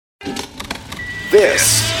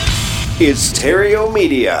This is Terrio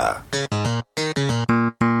Media.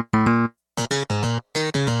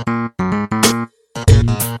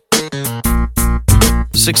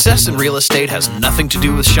 Success in real estate has nothing to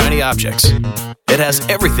do with shiny objects. It has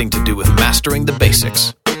everything to do with mastering the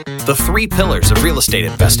basics. The 3 pillars of real estate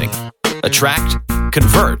investing: attract,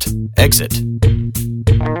 convert, exit.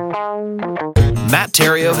 Matt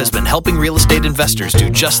Terrio has been helping real estate investors do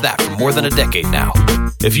just that for more than a decade now.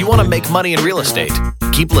 If you want to make money in real estate,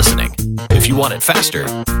 keep listening. If you want it faster,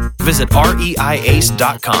 visit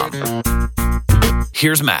reiace.com.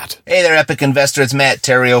 Here's Matt. Hey there, Epic Investor. It's Matt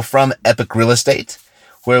Terrio from Epic Real Estate,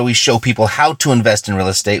 where we show people how to invest in real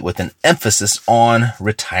estate with an emphasis on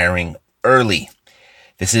retiring early.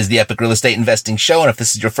 This is the Epic Real Estate Investing Show, and if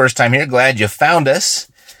this is your first time here, glad you found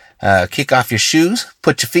us. Kick off your shoes,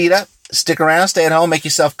 put your feet up, stick around, stay at home, make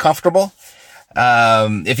yourself comfortable.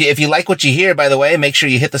 If you like what you hear, by the way, make sure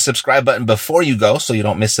you hit the subscribe button before you go so you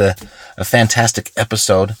don't miss a fantastic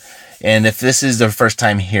episode. And if this is the first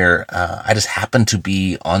time here, I just happened to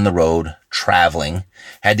be on the road traveling,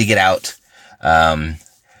 had to get out,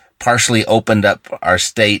 partially opened up our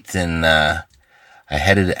state, and I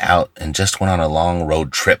headed out and just went on a long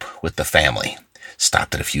road trip with the family.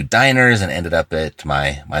 Stopped at a few diners and ended up at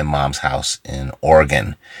my mom's house in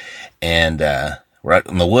Oregon. And we're out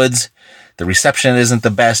in the woods. The reception isn't the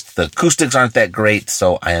best. The acoustics aren't that great.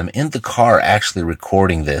 So I am in the car actually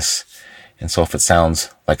recording this. And so if it sounds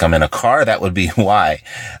like I'm in a car, that would be why.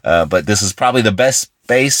 But this is probably the best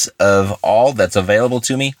space of all that's available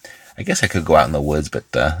to me. I guess I could go out in the woods,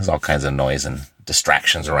 but there's all kinds of noise and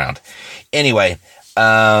distractions around. Anyway,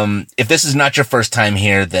 if this is not your first time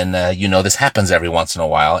here, then you know this happens every once in a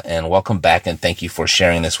while. And welcome back, and thank you for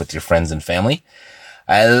sharing this with your friends and family.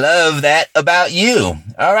 I love that about you.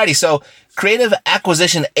 Alrighty, so Creative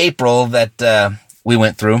Acquisition April that we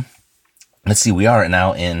went through. Let's see, we are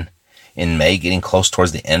now in May, getting close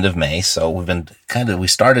towards the end of May. So we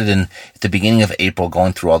started at the beginning of April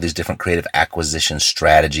going through all these different creative acquisition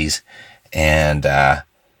strategies. And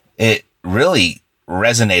it really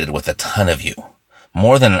resonated with a ton of you.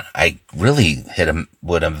 More than I really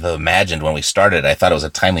would have imagined when we started. I thought it was a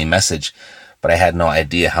timely message, but I had no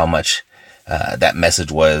idea how much that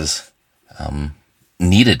message was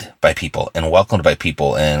needed by people and welcomed by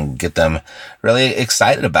people, and get them really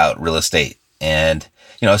excited about real estate. And,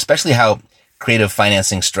 you know, especially how creative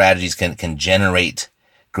financing strategies can generate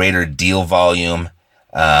greater deal volume.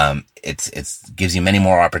 It gives you many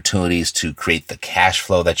more opportunities to create the cash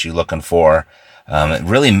flow that you're looking for. It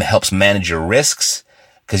really helps manage your risks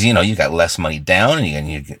because, you know, you got less money down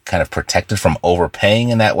and you're kind of protected from overpaying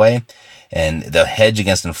in that way. And the hedge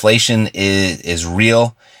against inflation is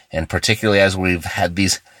real. And particularly as we've had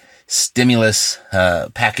these stimulus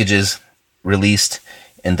packages released,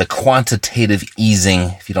 and the quantitative easing,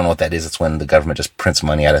 if you don't know what that is, it's when the government just prints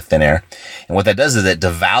money out of thin air. And what that does is it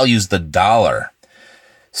devalues the dollar.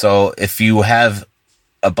 So if you have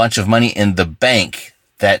a bunch of money in the bank,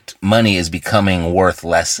 that money is becoming worth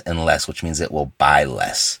less and less, which means it will buy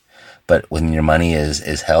less. But when your money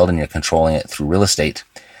is held and you're controlling it through real estate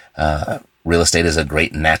is a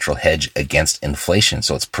great natural hedge against inflation.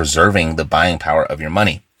 So it's preserving the buying power of your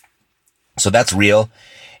money. So that's real.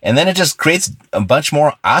 And then it just creates a bunch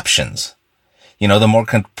more options. You know, the more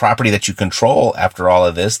property that you control after all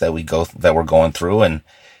of this that we're going through, and,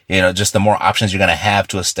 you know, just the more options you're going to have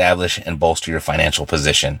to establish and bolster your financial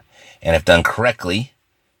position. And if done correctly,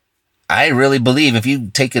 I really believe if you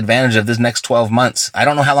take advantage of this next 12 months, I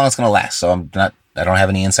don't know how long it's going to last. So I don't have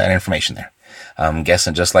any insider information there. I'm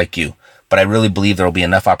guessing just like you. But I really believe there will be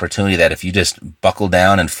enough opportunity that if you just buckle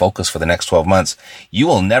down and focus for the next 12 months, you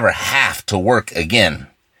will never have to work again.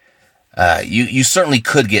 You certainly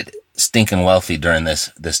could get stinking wealthy during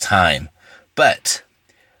this time, but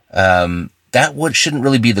that shouldn't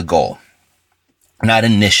really be the goal. Not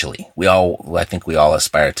initially. I think we all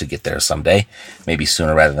aspire to get there someday, maybe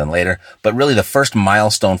sooner rather than later. But really the first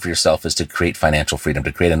milestone for yourself is to create financial freedom,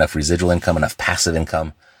 to create enough residual income, enough passive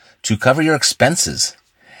income to cover your expenses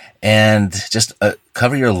and just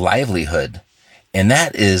cover your livelihood. And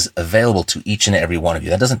that is available to each and every one of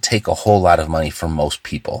you. That doesn't take a whole lot of money for most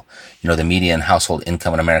people. You know, the median household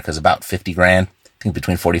income in America is about $50,000, I think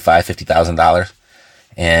between $45,000, $50,000.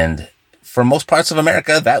 And for most parts of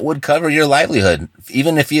America, that would cover your livelihood.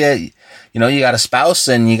 Even if you got a spouse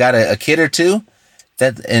and you got a kid or two,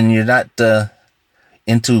 and you're not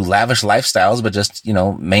into lavish lifestyles, but just, you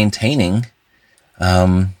know, maintaining,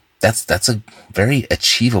 that's a very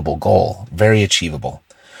achievable goal. Very achievable.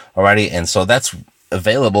 Alrighty. And so that's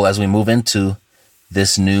available as we move into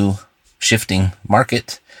this new shifting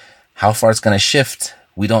market. How far it's going to shift,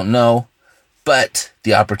 we don't know, but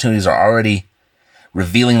the opportunities are already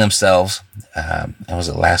revealing themselves. Was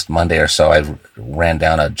it last Monday or so? I ran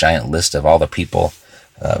down a giant list of all the people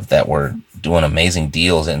that were doing amazing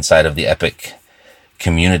deals inside of the Epic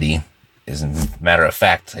community. As a matter of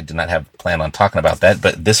fact, I did not have planned on talking about that,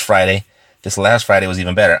 but this last Friday was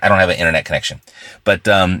even better. I don't have an internet connection, but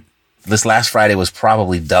this last Friday was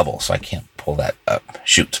probably double, so I can't pull that up.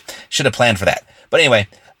 Shoot. Should have planned for that. But anyway,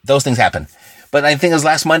 those things happen. But I think it was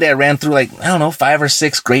last Monday I ran through 5 or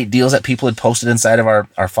 6 great deals that people had posted inside of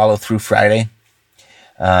our Follow Through Friday.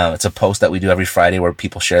 It's a post that we do every Friday where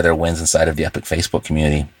people share their wins inside of the Epic Facebook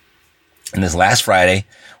community. And this last Friday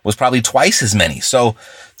was probably twice as many. So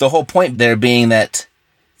the whole point there being that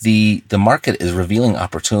the market is revealing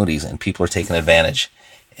opportunities and people are taking advantage.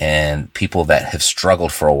 And people that have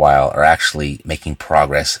struggled for a while are actually making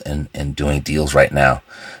progress and doing deals right now.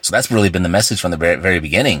 So that's really been the message from the very, very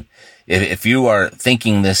beginning. If you are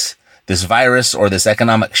thinking this virus or this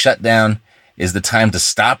economic shutdown is the time to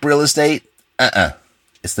stop real estate,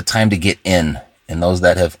 it's the time to get in. And those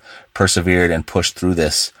that have persevered and pushed through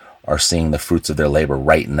this are seeing the fruits of their labor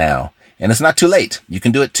right now. And it's not too late. You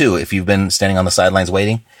can do it too if you've been standing on the sidelines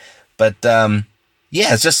waiting. But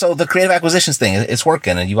yeah, it's just so the creative acquisitions thing, it's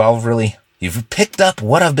working, and you've picked up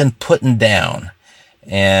what I've been putting down.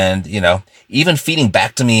 And, even feeding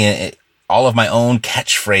back to me all of my own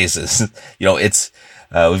catchphrases.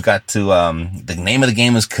 We've got to, the name of the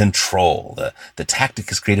game is control. The tactic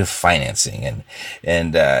is creative financing.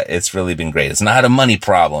 And it's really been great. It's not a money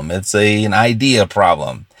problem. It's an idea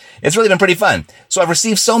problem. It's really been pretty fun. So I've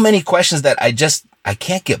received so many questions that I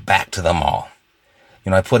can't get back to them all.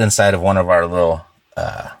 I put inside of one of our little, we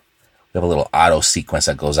have a little auto sequence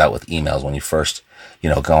that goes out with emails when you first,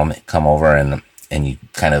 come over and you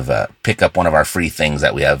kind of, pick up one of our free things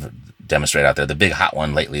that we have demonstrated out there. The big hot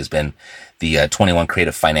one lately has been the 21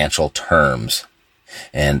 creative financial terms.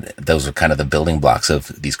 And those are kind of the building blocks of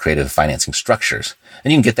these creative financing structures.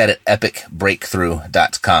 And you can get that at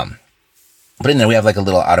epicbreakthrough.com. But in there, we have a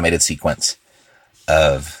little automated sequence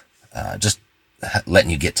of, just letting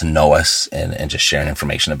you get to know us and just sharing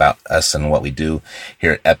information about us and what we do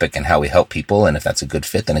here at Epic and how we help people. And if that's a good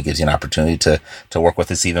fit, then it gives you an opportunity to work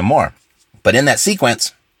with us even more. But in that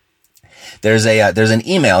sequence, there's an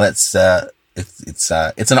email that's, it's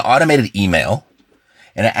an automated email,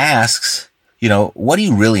 and it asks, what do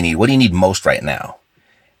you really need? What do you need most right now?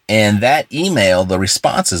 And that email, the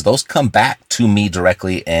responses, those come back to me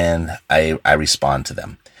directly, and I respond to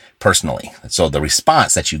them personally. So the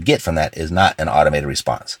response that you get from that is not an automated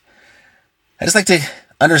response. I just like to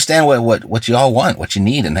understand what you all want, what you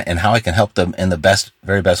need, and how I can help them in the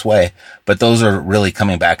very best way. But those are really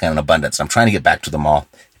coming back in abundance. I'm trying to get back to them all,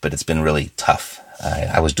 but it's been really tough.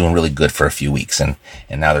 I was doing really good for a few weeks, and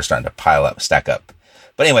now they're starting to stack up.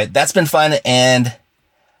 But anyway, that's been fun. And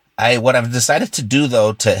what I've decided to do,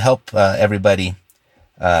 though, to help everybody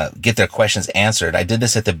get their questions answered, I did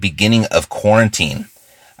this at the beginning of quarantine.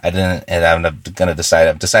 I've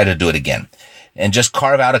decided to do it again and just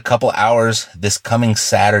carve out a couple hours this coming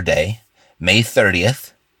Saturday, May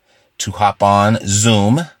 30th, to hop on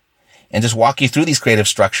Zoom and just walk you through these creative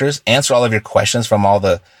structures, answer all of your questions from all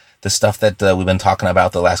the stuff that we've been talking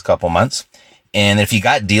about the last couple months. And if you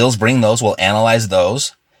got deals, bring those. We'll analyze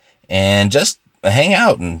those and just hang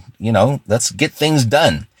out and, let's get things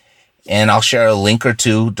done. And I'll share a link or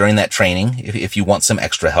two during that training if you want some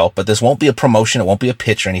extra help. But this won't be a promotion. It won't be a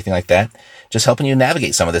pitch or anything like that. Just helping you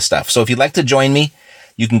navigate some of this stuff. So if you'd like to join me,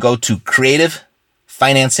 you can go to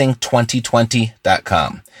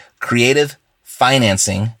creativefinancing2020.com.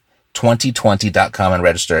 creativefinancing2020.com and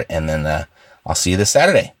register. And then I'll see you this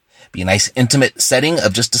Saturday. Be a nice intimate setting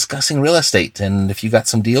of just discussing real estate. And if you got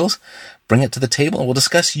some deals, bring it to the table and we'll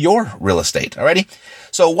discuss your real estate. Alrighty.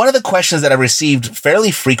 So one of the questions that I've received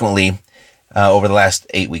fairly frequently over the last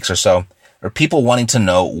 8 weeks or so are people wanting to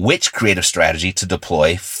know which creative strategy to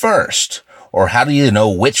deploy first, or how do you know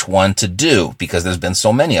which one to do? Because there's been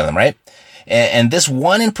so many of them, right? And this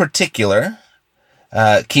one in particular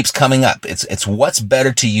keeps coming up. It's what's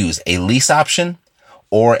better to use, a lease option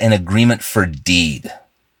or an agreement for deed,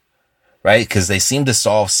 right? Because they seem to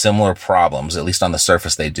solve similar problems, at least on the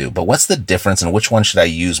surface they do. But what's the difference and which one should I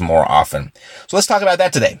use more often? So let's talk about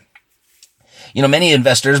that today.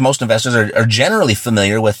 Most investors are generally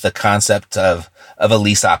familiar with the concept of a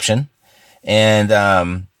lease option and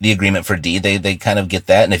the agreement for deed. They kind of get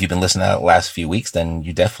that. And if you've been listening to the last few weeks, then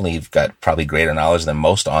you definitely have got probably greater knowledge than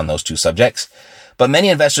most on those two subjects. But many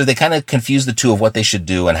investors, they kind of confuse the two of what they should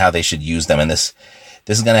do and how they should use them. And this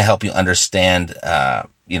is going to help you understand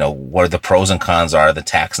what the pros and cons are, the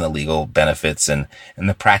tax and the legal benefits and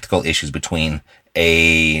the practical issues between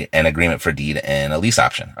an agreement for deed and a lease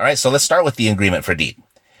option. All right, so let's start with the agreement for deed.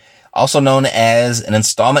 Also known as an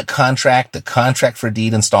installment contract, a contract for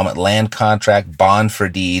deed, installment land contract, bond for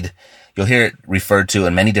deed. You'll hear it referred to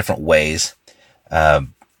in many different ways,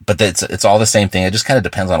 but it's all the same thing. It just kind of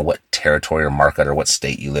depends on what territory or market or what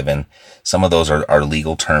state you live in. Some of those are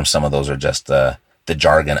legal terms. Some of those are just the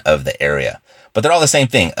jargon of the area. But they're all the same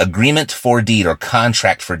thing. Agreement for deed or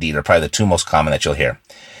contract for deed are probably the two most common that you'll hear.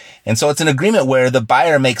 And so it's an agreement where the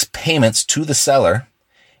buyer makes payments to the seller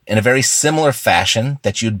in a very similar fashion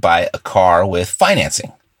that you'd buy a car with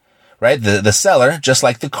financing, right? The seller, just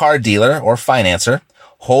like the car dealer or financer,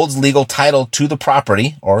 holds legal title to the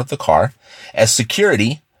property or the car as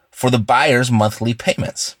security for the buyer's monthly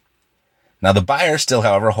payments. Now, the buyer still,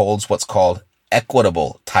 however, holds what's called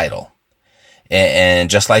equitable title. And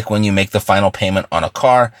just like when you make the final payment on a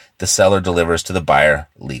car, the seller delivers to the buyer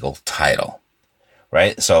legal title,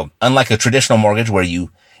 right? So unlike a traditional mortgage where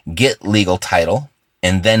you get legal title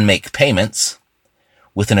and then make payments,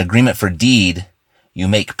 with an agreement for deed, you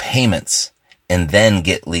make payments and then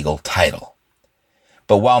get legal title.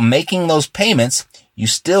 But while making those payments, you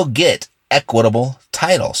still get equitable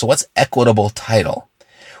title. So what's equitable title?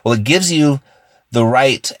 Well, it gives you the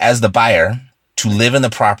right as the buyer to live in the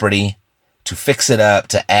property, to fix it up,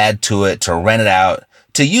 to add to it, to rent it out,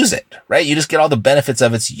 to use it, right? You just get all the benefits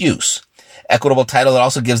of its use. Equitable title, it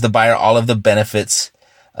also gives the buyer all of the benefits,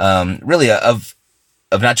 really of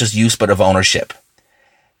not just use, but of ownership.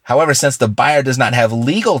 However, since the buyer does not have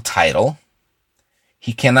legal title,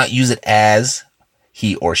 he cannot use it as,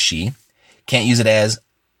 he or she can't use it as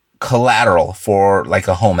collateral for like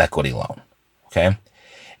a home equity loan. Okay.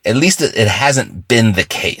 At least it hasn't been the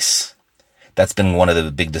case. That's been one of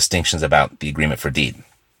the big distinctions about the agreement for deed.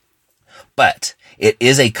 But it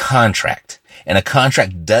is a contract, and a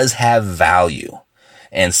contract does have value.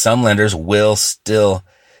 And some lenders will still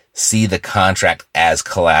see the contract as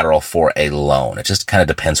collateral for a loan. It just kind of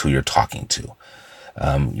depends who you're talking to.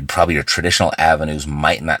 Probably your traditional avenues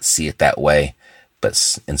might not see it that way,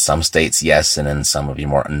 but in some states, yes. And in some of your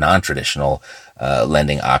more non-traditional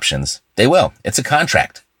lending options, they will. It's a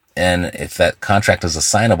contract. And if that contract is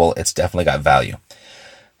assignable, it's definitely got value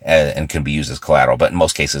and can be used as collateral. But in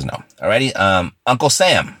most cases, no. Alrighty. Uncle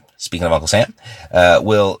Sam, speaking of Uncle Sam,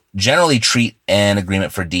 will generally treat an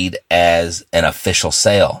agreement for deed as an official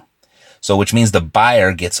sale. So which means the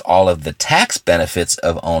buyer gets all of the tax benefits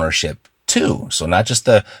of ownership too. So not just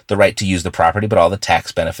the right to use the property, but all the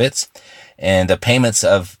tax benefits and the payments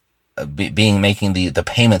of making the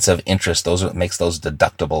payments of interest. Those makes those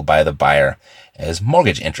deductible by the buyer as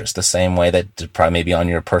mortgage interest, the same way that probably maybe on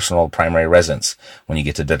your personal primary residence when you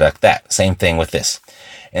get to deduct that. Same thing with this.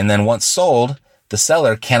 And then once sold, the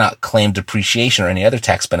seller cannot claim depreciation or any other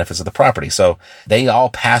tax benefits of the property. So they all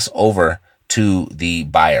pass over to the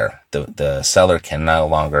buyer. The seller can no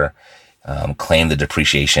longer claim the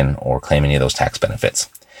depreciation or claim any of those tax benefits.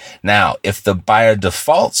 Now, if the buyer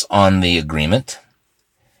defaults on the agreement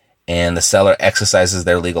and the seller exercises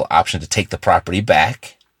their legal option to take the property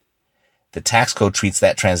back, the tax code treats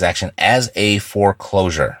that transaction as a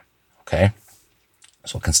foreclosure. Okay.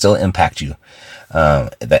 So it can still impact you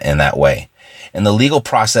in that way. In the legal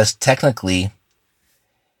process, technically,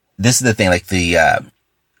 this is the thing, like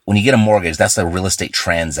when you get a mortgage, that's a real estate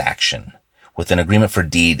transaction. With an agreement for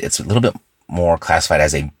deed, it's a little bit more classified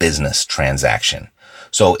as a business transaction.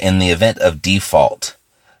 So in the event of default,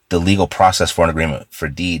 the legal process for an agreement for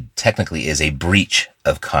deed technically is a breach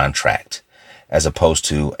of contract as opposed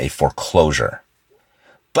to a foreclosure.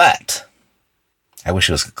 But I wish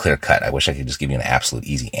it was clear cut. I wish I could just give you an absolute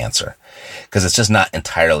easy answer because it's just not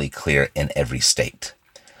entirely clear in every state.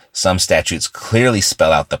 Some statutes clearly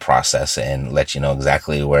spell out the process and let you know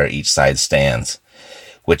exactly where each side stands,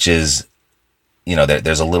 which is,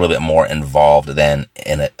 there's a little bit more involved than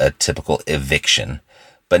in a typical eviction,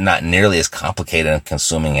 but not nearly as complicated and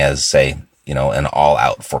consuming as, say, an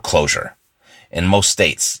all-out foreclosure. In most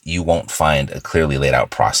states, you won't find a clearly laid out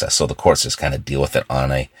process. So the courts just kind of deal with it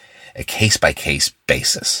on a case-by-case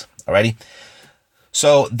basis. Alrighty?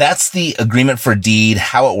 So that's the agreement for deed,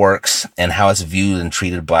 how it works, and how it's viewed and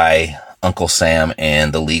treated by Uncle Sam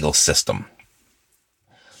and the legal system.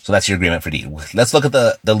 So that's your agreement for deed. Let's look at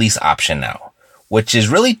the lease option now, which is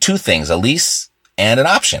really two things, a lease and an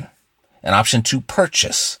option to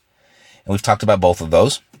purchase. And we've talked about both of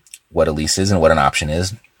those, what a lease is and what an option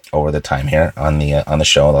is over the time here on the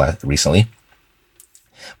show recently.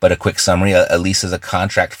 But a quick summary, a lease is a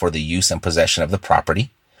contract for the use and possession of the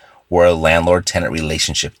property where a landlord-tenant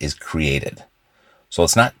relationship is created. So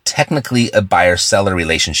it's not technically a buyer-seller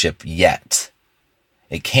relationship yet.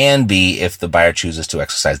 It can be if the buyer chooses to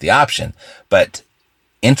exercise the option, but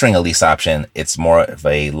entering a lease option, it's more of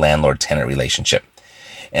a landlord-tenant relationship.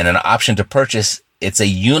 And an option to purchase, it's a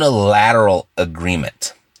unilateral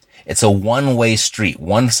agreement. It's a one-way street.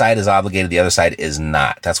 One side is obligated, the other side is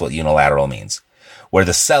not. That's what unilateral means. Where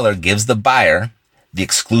the seller gives the buyer the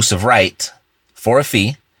exclusive right for a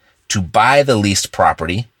fee to buy the leased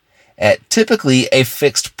property at typically a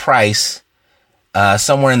fixed price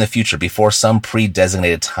somewhere in the future, before some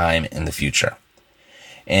pre-designated time in the future.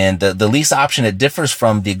 And the lease option, it differs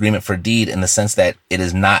from the agreement for deed in the sense that it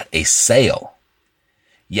is not a sale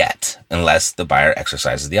yet, unless the buyer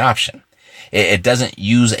exercises the option. It doesn't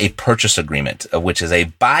use a purchase agreement, which is a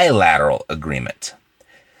bilateral agreement.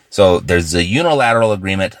 So there's a unilateral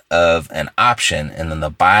agreement of an option, and then the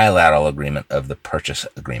bilateral agreement of the purchase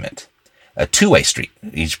agreement. A two-way street,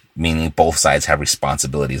 each meaning both sides have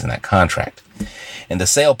responsibilities in that contract. In the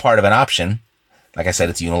sale part of an option, like I said,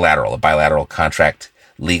 it's unilateral. A bilateral contract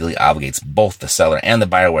legally obligates both the seller and the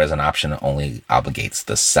buyer, whereas an option only obligates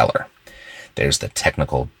the seller. There's the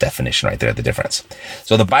technical definition right there, the difference.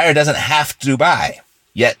 So the buyer doesn't have to buy,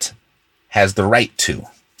 yet has the right to.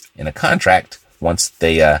 In a contract, once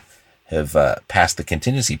they have passed the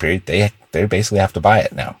contingency period, they basically have to buy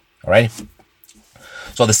it now. All right?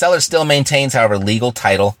 So the seller still maintains, however, legal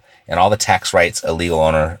title and all the tax rights a legal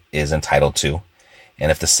owner is entitled to.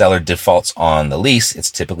 And if the seller defaults on the lease,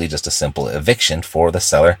 it's typically just a simple eviction for the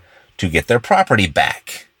seller to get their property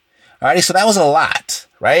back. Alrighty, so that was a lot,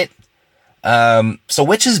 right? So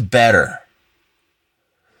which is better?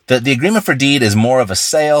 The agreement for deed is more of a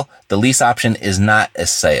sale. The lease option is not a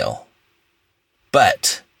sale.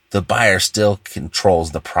 But the buyer still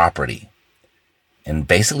controls the property and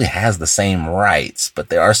basically has the same rights, but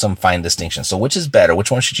there are some fine distinctions. So which is better?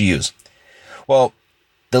 Which one should you use? Well,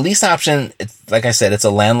 the lease option, like I said, it's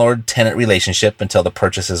a landlord-tenant relationship until the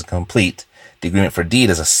purchase is complete. The agreement for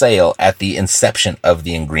deed is a sale at the inception of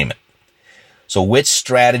the agreement. So which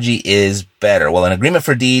strategy is better? Well, an agreement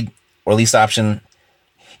for deed or lease option,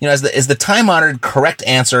 is the time-honored correct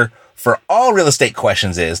answer for all real estate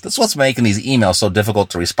questions that's what's making these emails so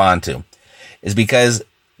difficult to respond to, is because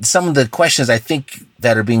some of the questions I think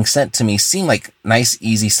that are being sent to me seem like nice,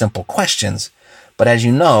 easy, simple questions. But as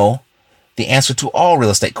you know, the answer to all real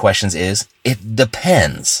estate questions is it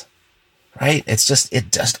depends, right? It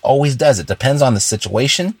just always does. It depends on the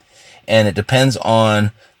situation, and it depends on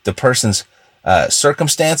the person's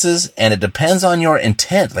circumstances, and it depends on your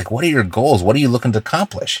intent. Like, what are your goals? What are you looking to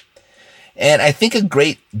accomplish? And I think a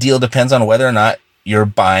great deal depends on whether or not you're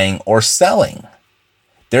buying or selling.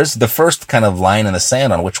 There's the first kind of line in the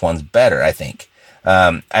sand on which one's better, I think.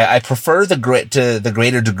 I prefer the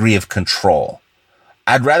greater degree of control.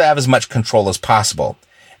 I'd rather have as much control as possible.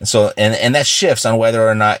 And so, and that shifts on whether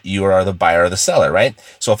or not you are the buyer or the seller, right?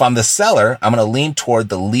 So if I'm the seller, I'm going to lean toward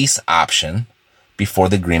the lease option before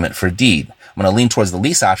the agreement for deed. I'm going to lean towards the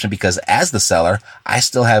lease option because as the seller, I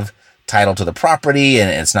still have title to the property and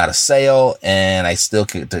it's not a sale, and I still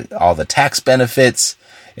get all the tax benefits.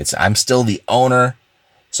 I'm still the owner.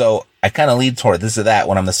 So I kind of lean toward this or that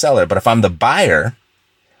when I'm the seller. But if I'm the buyer,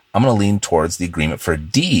 I'm going to lean towards the agreement for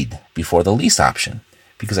deed before the lease option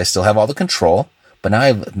because I still have all the control, but now I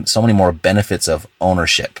have so many more benefits of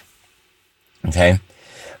ownership. Okay.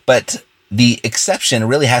 But the exception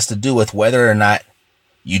really has to do with whether or not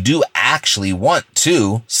you do actually want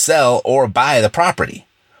to sell or buy the property,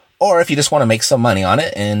 or if you just want to make some money on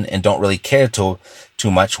it and don't really care too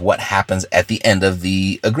much what happens at the end of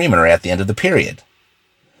the agreement or at the end of the period.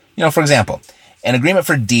 For example, an agreement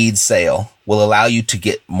for deed sale will allow you to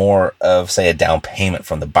get more of, say, a down payment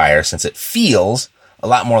from the buyer, since it feels a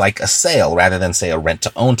lot more like a sale rather than, say, a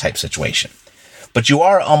rent-to-own type situation. But you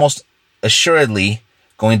are almost assuredly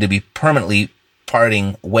going to be permanently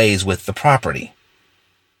parting ways with the property.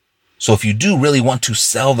 So if you do really want to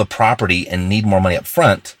sell the property and need more money up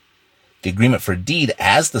front, the agreement for deed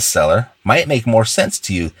as the seller might make more sense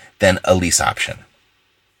to you than a lease option.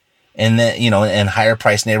 And then, in higher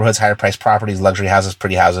priced neighborhoods, higher priced properties, luxury houses,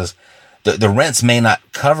 pretty houses, the rents may not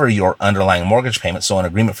cover your underlying mortgage payment. So an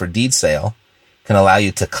agreement for deed sale can allow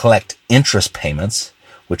you to collect interest payments,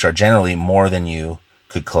 which are generally more than you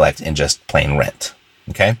could collect in just plain rent.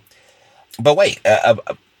 Okay. But wait,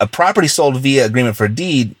 a property sold via agreement for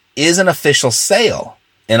deed is an official sale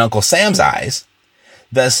in Uncle Sam's eyes.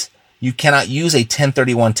 Thus, you cannot use a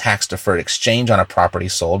 1031 tax deferred exchange on a property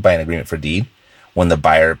sold by an agreement for deed when the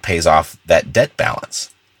buyer pays off that debt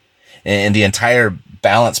balance. And the entire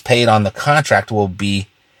balance paid on the contract will be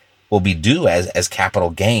due as capital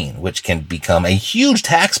gain, which can become a huge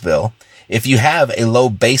tax bill if you have a low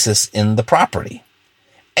basis in the property.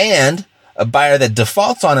 And A buyer that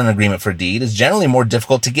defaults on an agreement for deed is generally more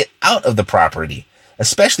difficult to get out of the property,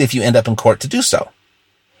 especially if you end up in court to do so.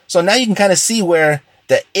 So now you can kind of see where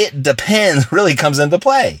the "it depends" really comes into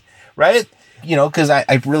play, right? You know, because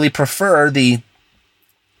I really prefer the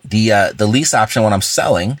lease option when I'm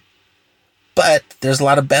selling, but there's a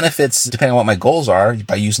lot of benefits depending on what my goals are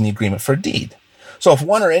by using the agreement for deed. So if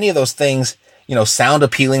one or any of those things, you know, sound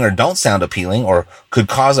appealing or don't sound appealing, or could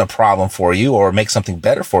cause a problem for you or make something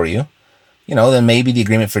better for you, you know, then maybe the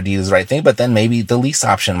agreement for deed is the right thing, but then maybe the lease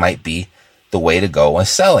option might be the way to go when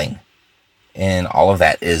selling. And all of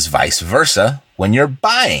that is vice versa when you're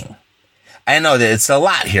buying. I know that it's a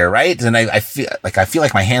lot here, right? And I feel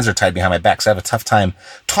like my hands are tied behind my back, so I have a tough time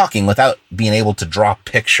talking without being able to draw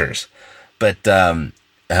pictures. But I'm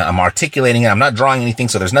articulating it. I'm not drawing anything,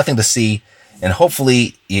 so there's nothing to see. And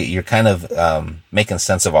hopefully you're kind of making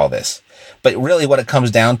sense of all this. But really what it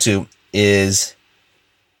comes down to is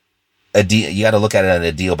a deal. You got to look at it on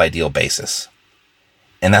a deal by deal basis.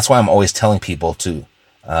 And that's why I'm always telling people to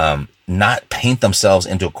not paint themselves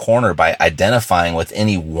into a corner by identifying with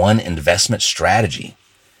any one investment strategy.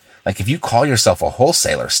 Like if you call yourself a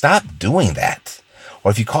wholesaler, stop doing that.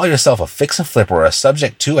 Or if you call yourself a fix and flipper or a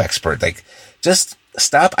subject to expert, like just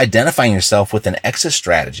stop identifying yourself with an exit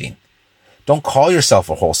strategy. Don't call yourself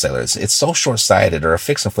a wholesaler. It's so short-sighted, or a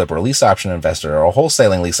fix and flipper, or a lease option investor, or a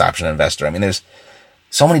wholesaling lease option investor. I mean, there's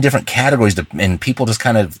so many different categories, and people just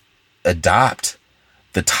kind of adopt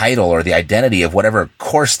the title or the identity of whatever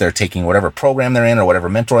course they're taking, whatever program they're in, or whatever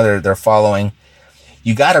mentor they're following.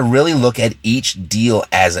 You got to really look at each deal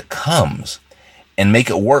as it comes and make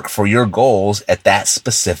it work for your goals at that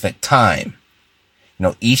specific time. You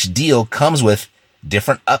know, each deal comes with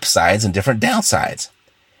different upsides and different downsides.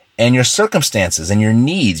 And your circumstances and your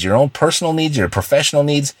needs, your own personal needs, your professional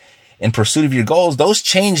needs in pursuit of your goals, those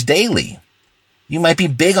change daily. You might be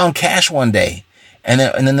big on cash one day, and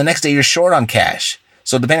then the next day you're short on cash.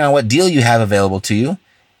 So depending on what deal you have available to you,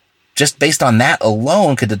 just based on that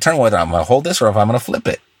alone could determine whether I'm going to hold this or if I'm going to flip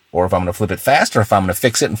it, or if I'm going to flip it fast, or if I'm going to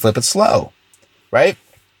fix it and flip it slow, right?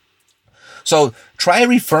 So try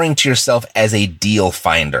referring to yourself as a deal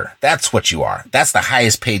finder. That's what you are. That's the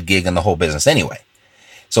highest paid gig in the whole business anyway.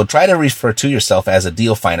 So try to refer to yourself as a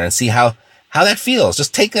deal finder and see how that feels.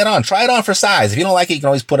 Just take that on. Try it on for size. If you don't like it, you can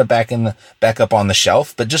always put it back up on the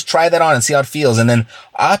shelf, but just try that on and see how it feels. And then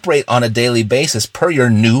operate on a daily basis per your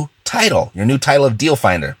new title of deal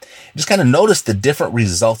finder. Just kind of notice the different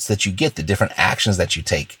results that you get, the different actions that you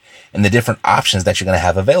take, and the different options that you're going to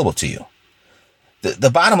have available to you. The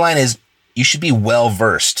bottom line is you should be well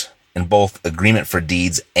versed in both agreement for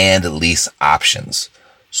deeds and lease options.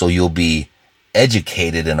 So you'll be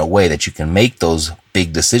educated in a way that you can make those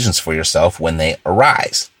big decisions for yourself when they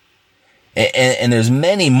arise. And there's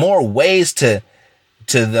many more ways to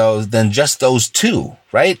those than just those two,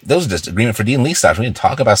 right? Those are just agreement for deed and lease options. We didn't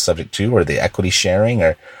talk about subject to, or the equity sharing,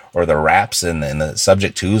 or the wraps and the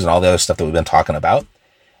subject twos and all the other stuff that we've been talking about.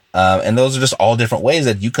 And those are just all different ways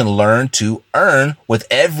that you can learn to earn with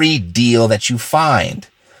every deal that you find.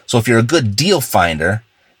 So if you're a good deal finder,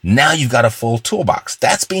 now you've got a full toolbox.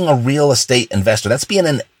 That's being a real estate investor. That's being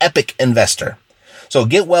an epic investor. So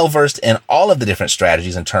get well versed in all of the different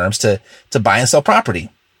strategies and terms to buy and sell property.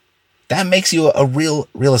 That makes you a real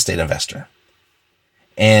estate investor.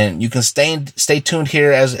 And you can stay tuned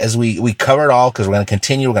here as we cover it all, because we're going to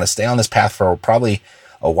continue. We're going to stay on this path for probably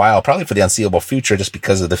a while, probably for the unseeable future, just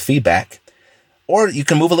because of the feedback. Or you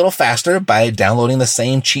can move a little faster by downloading the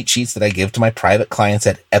same cheat sheets that I give to my private clients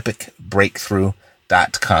at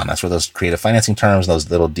epicbreakthrough.com. That's where those creative financing terms, those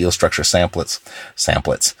little deal structure templates. I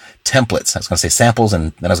was going to say samples,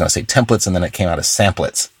 and then I was going to say templates, and then it came out as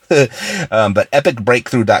samplets. But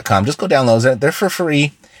epicbreakthrough.com, just go download those. They're for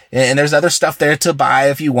free. And there's other stuff there to buy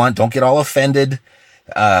if you want. Don't get all offended.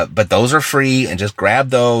 But those are free, and just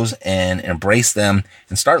grab those and embrace them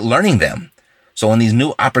and start learning them. So when these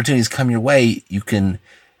new opportunities come your way, you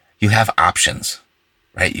have options,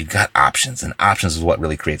 right? You've got options, and options is what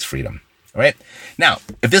really creates freedom. All right. Now,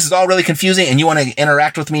 if this is all really confusing and you want to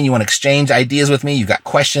interact with me and you want to exchange ideas with me, you've got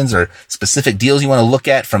questions or specific deals you want to look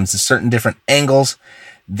at from certain different angles,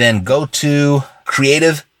 then go to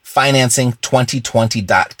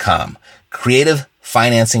creativefinancing2020.com,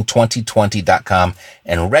 creativefinancing2020.com,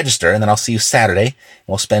 and register. And then I'll see you Saturday. And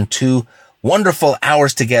we'll spend 2 wonderful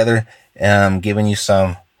hours together, giving you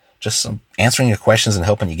some answering your questions and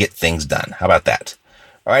helping you get things done. How about that?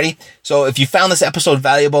 Alrighty. So if you found this episode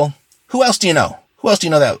valuable, who else do you know? Who else do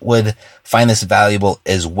you know that would find this valuable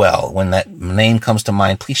as well? When that name comes to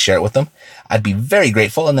mind, please share it with them. I'd be very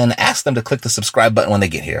grateful, and then ask them to click the subscribe button when they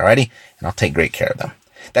get here, alrighty? And I'll take great care of them.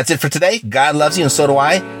 That's it for today. God loves you, and so do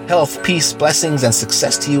I. Health, peace, blessings, and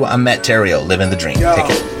success to you. I'm Matt Theriault, living the dream. Yo. Take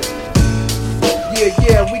care.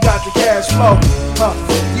 Yeah, we got the cash flow.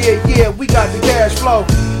 Yeah, we got the cash flow.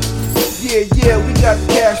 Yeah, we got the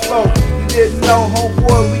cash flow. You didn't know,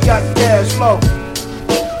 homeboy, we got the cash flow.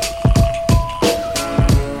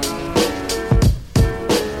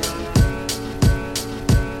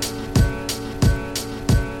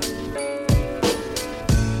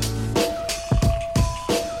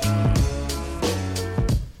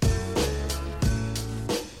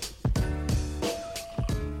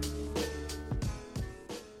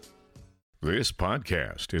 This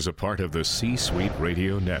podcast is a part of the C-Suite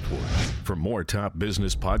Radio Network. For more top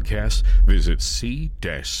business podcasts, visit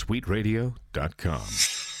c-suiteradio.com.